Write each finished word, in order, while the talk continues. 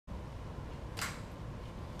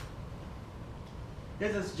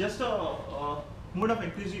Yes, it's just a mode of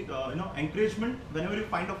encouragement. Whenever you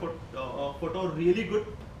find a photo really good,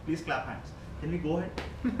 please clap hands. Can we go ahead?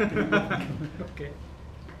 Okay.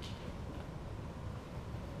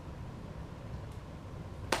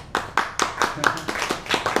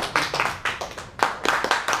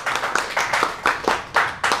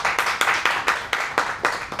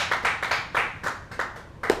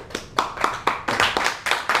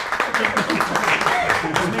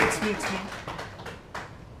 It's me.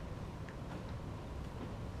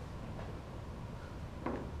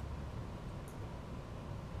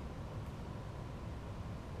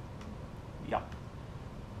 Yeah.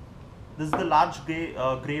 This is the large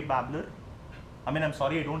gray babbler. I mean, I'm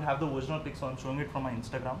sorry, I don't have the original pic, so I'm showing it from my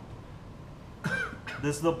Instagram.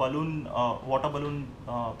 This is the balloon, water balloon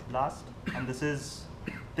blast, and this is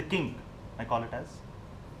the king, I call it as.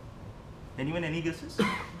 Anyone, any guesses?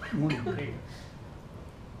 Great.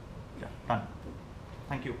 Yeah, done.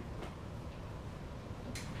 Thank you.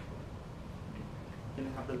 Can I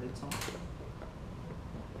have the lights on?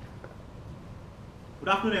 Good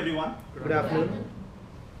afternoon, everyone. Good afternoon.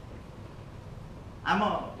 I'm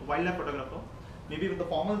a wildlife photographer. Maybe with the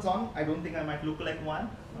formals on, I don't think I might look like one.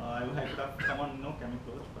 I could have come on,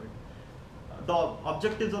 camouflage. But the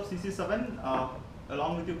objectives of CC7,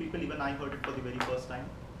 along with you people, even I heard it for the very first time.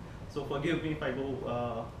 So forgive me if I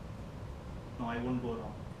go. No, I won't go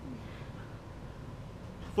wrong.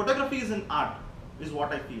 Photography is an art, is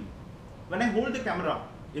what I feel. When I hold the camera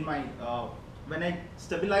in my, when I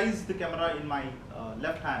stabilize the camera in my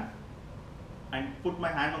left hand and put my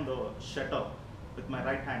hand on the shutter with my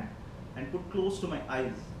right hand and put close to my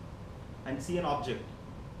eyes and see an object,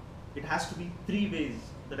 it has to be 3 ways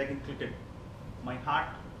that I can click it. My heart,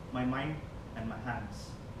 my mind, and my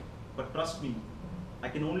hands. But trust me, I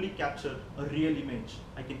can only capture a real image.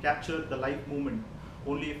 I can capture the life movement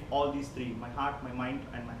only if all these 3, my heart, my mind,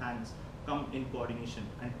 and my hands, come in coordination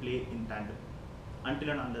and play in tandem. Until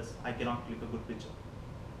and unless I cannot click a good picture.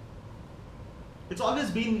 It's always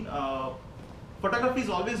been, photography has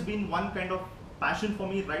always been one kind of passion for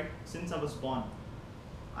me right since I was born.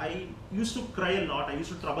 I used to cry a lot. I used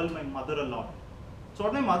to trouble my mother a lot. So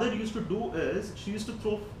what my mother used to do is, she used to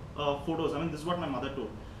throw photos. I mean, this is what my mother told.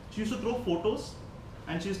 She used to throw photos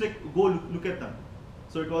and she's like, go look at them.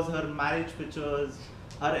 So it was her marriage pictures,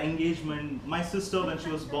 her engagement, my sister when she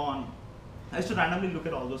was born. I used to randomly look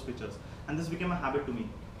at all those pictures, and this became a habit to me.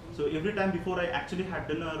 So every time before I actually had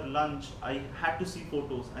dinner, lunch, I had to see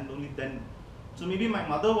photos, and only then. So maybe my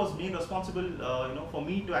mother was being responsible, for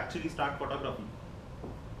me to actually start photography.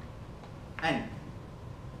 And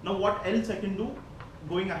now what else I can do?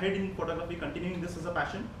 Going ahead in photography, continuing this as a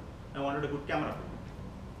passion, I wanted a good camera.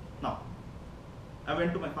 Now, I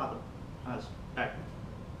went to my father, asked, Dad,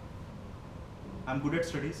 I'm good at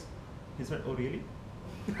studies. He said, oh really?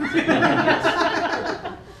 He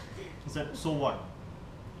said, so what?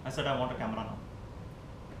 I said, I want a camera now.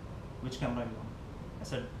 Which camera you want? I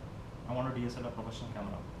said, I want a DSLR professional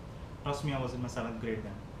camera. Trust me, I was in my 7th grade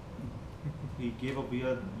then. He gave a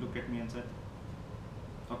weird look at me and said,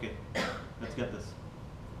 okay, let's get this.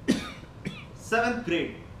 7th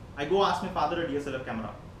grade, I go ask my father a DSLR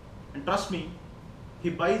camera. And trust me, he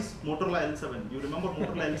buys Motorola L7. You remember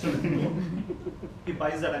Motorola L7? He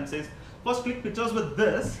buys that and says, first click pictures with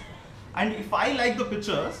this, and if I like the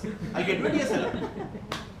pictures, I'll get you a DSLR.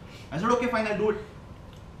 I said, okay, fine, I'll do it.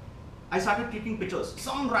 I started clicking pictures,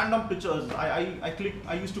 some random pictures.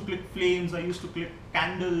 I used to click flames, I used to click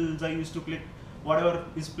candles, I used to click whatever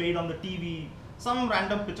is played on the TV. Some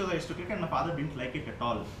random pictures I used to click, and my father didn't like it at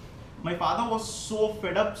all. My father was so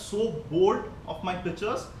fed up, so bored of my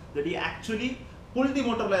pictures that he actually pulled the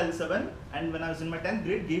Motorola L7, and when I was in my 10th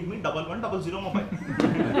grade, gave me 1100 mobile.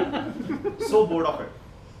 So bored of it.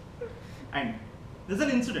 And there's an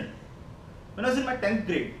incident. When I was in my 10th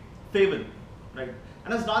grade, Fable, right?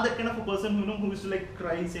 And I was not that kind of a person who used to like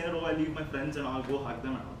cry, say, oh, I leave my friends and I'll go hug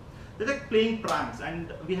them and all. They're like playing pranks,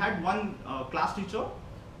 and we had one class teacher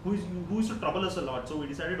who used to trouble us a lot. So we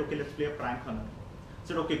decided, okay, let's play a prank on her. I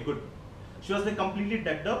said, okay, good. She was like completely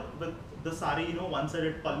decked up with the sari,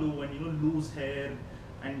 one-sided pallu and loose hair,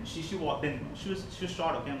 and she walked in. She was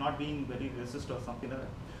short. Okay, I'm not being very racist or something like that.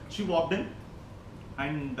 She walked in,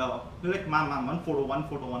 and we were like, ma'am, one photo.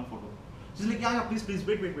 She's like, yeah, please,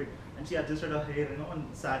 wait. And she adjusted her hair, and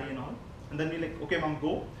sari and all. And then we like, okay, ma'am,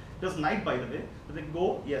 go. It was night, by the way. I was like,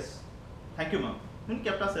 go, yes, thank you, ma'am. And we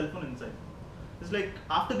kept our cell phone inside. It's like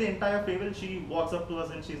after the entire farewell, she walks up to us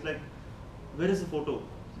and she's like, where is the photo?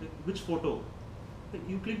 Like, which photo? Like,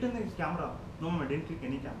 you clicked on the camera. No, ma'am, I didn't click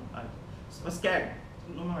any camera. I was scared.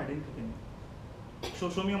 No, ma'am, I didn't click any.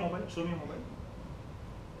 Show me your mobile.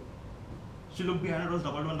 She looked behind her, it was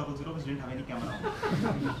 1100, which didn't have any camera.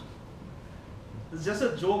 It's just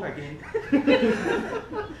a joke again.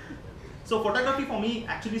 So photography for me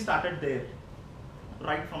actually started there,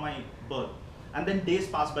 right from my birth. And then days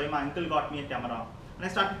passed by, my uncle got me a camera. And I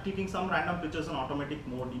started clicking some random pictures in automatic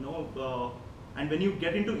mode, you know. And when you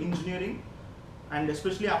get into engineering, and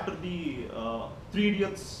especially after the 3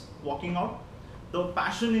 Idiots walking out, the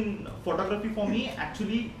passion in photography for me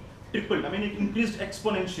actually tripled. I mean, it increased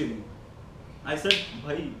exponentially. I said,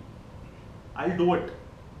 bhai, I'll do it.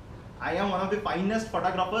 I am one of the finest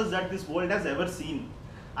photographers that this world has ever seen.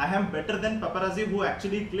 I am better than paparazzi who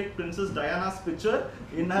actually clicked Princess Diana's picture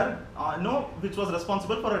in her, which was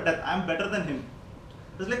responsible for her death. I am better than him.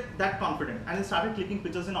 It's like that confident. And I started clicking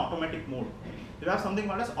pictures in automatic mode. You have something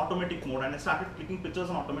called as automatic mode, and I started clicking pictures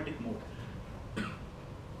in automatic mode.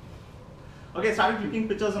 Okay, I started clicking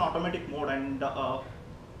pictures in automatic mode, and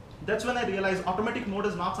that's when I realized automatic mode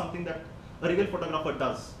is not something that a real photographer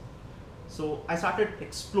does. So I started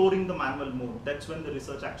exploring the manual mode. That's when the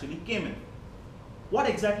research actually came in. What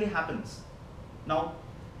exactly happens? Now,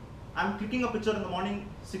 I'm clicking a picture in the morning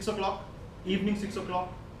 6 o'clock, evening 6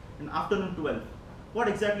 o'clock, and afternoon 12. What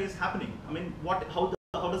exactly is happening? I mean, how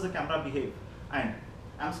does the camera behave? And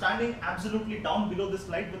I'm standing absolutely down below this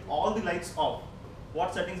light with all the lights off.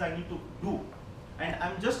 What settings I need to do? And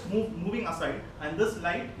I'm just moving aside, and this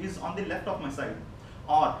light is on the left of my side.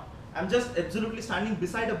 Or I'm just absolutely standing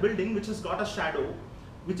beside a building which has got a shadow,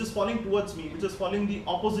 which is falling towards me, which is falling the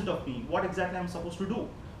opposite of me. What exactly I'm supposed to do?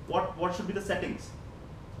 What should be the settings?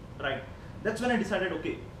 Right. That's when I decided,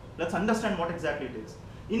 okay, let's understand what exactly it is.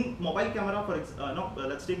 In mobile camera,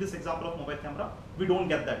 let's take this example of mobile camera. We don't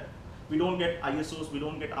get that. We don't get ISOs, we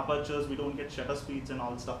don't get apertures, we don't get shutter speeds and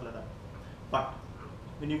all stuff like that. But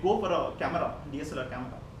when you go for a camera, DSLR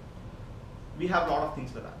camera, we have a lot of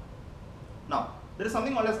things for that. Now, there is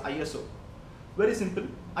something called as ISO. Very simple.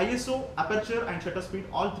 ISO, aperture and shutter speed,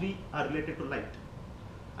 all three are related to light.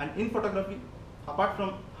 And in photography, apart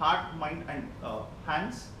from heart, mind and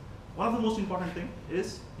hands, one of the most important thing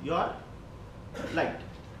is your light.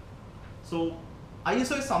 So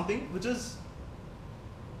ISO is something which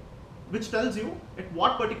tells you at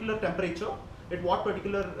what particular temperature, at what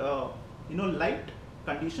particular light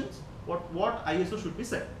conditions, what ISO should be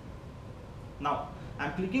set. Now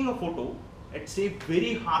I'm clicking a photo at say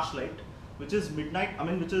very harsh light, which is midnight,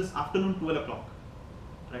 which is afternoon 12 o'clock,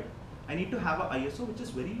 right? I need to have a ISO which is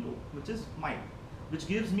very low, which is mild, which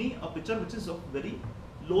gives me a picture which is of very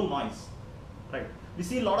low noise, right? We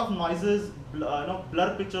see a lot of noises,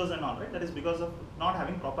 blur pictures and all, right? That is because of not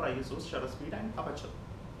having proper ISOs, shutter speed and aperture.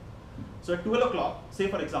 So at 12 o'clock, say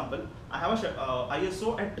for example, I have a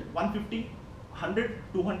ISO at 150, 100,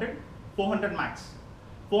 200, 400 max.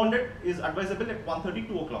 400 is advisable at 1:30,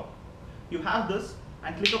 2 o'clock. You have this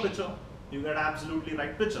and click a picture, you get absolutely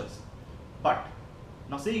right pictures. But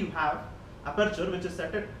now say you have aperture which is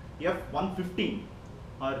set at f115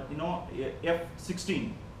 or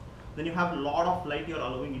f16, then you have a lot of light you are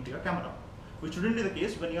allowing into your camera, which shouldn't be the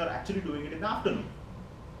case when you are actually doing it in the afternoon.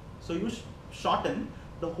 So you shorten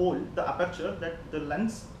the hole, the aperture that the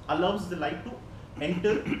lens allows the light to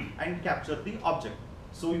enter and capture the object.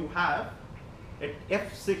 So you have at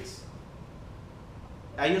f6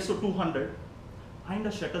 ISO 200 and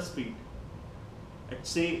a shutter speed at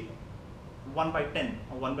say 1/10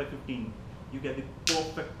 or 1/15, you get the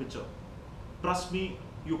perfect picture. Trust me,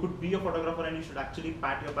 you could be a photographer and you should actually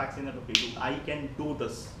pat your back saying that, okay, look, I can do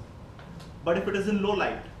this. But if it is in low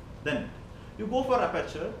light, then you go for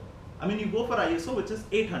aperture, you go for ISO which is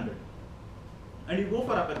 800, and you go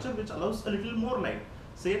for aperture which allows a little more light,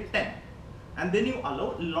 say 10. And then you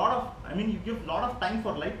allow a lot of, you give a lot of time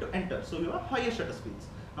for light to enter. So you have higher shutter speeds.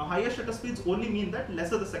 Now higher shutter speeds only mean that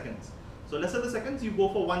lesser the seconds. So lesser the seconds, you go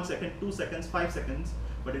for 1 second, 2 seconds, 5 seconds.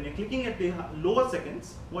 But when you're clicking at the lower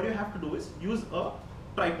seconds, what you have to do is use a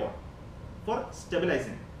tripod for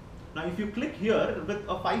stabilizing. Now if you click here with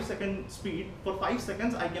a 5-second speed, for 5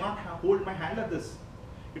 seconds I cannot hold my hand like this.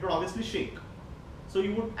 It would obviously shake. So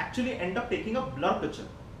you would actually end up taking a blur picture.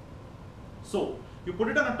 So you put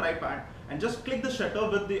it on a tripod and just click the shutter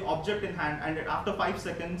with the object in hand, and after 5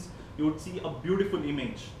 seconds you would see a beautiful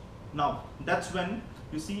image. Now that's when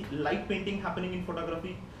you see light painting happening in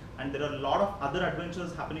photography, and there are a lot of other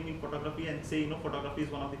adventures happening in photography, and say photography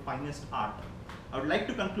is one of the finest art. I would like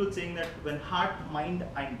to conclude saying that when heart, mind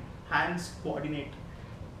and hands coordinate,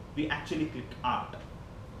 we actually click art.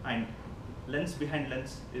 And lens behind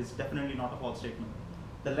lens is definitely not a false statement.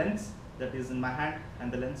 The lens that is in my hand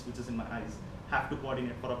and the lens which is in my eyes have to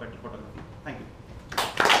coordinate for a better photography. Thank you.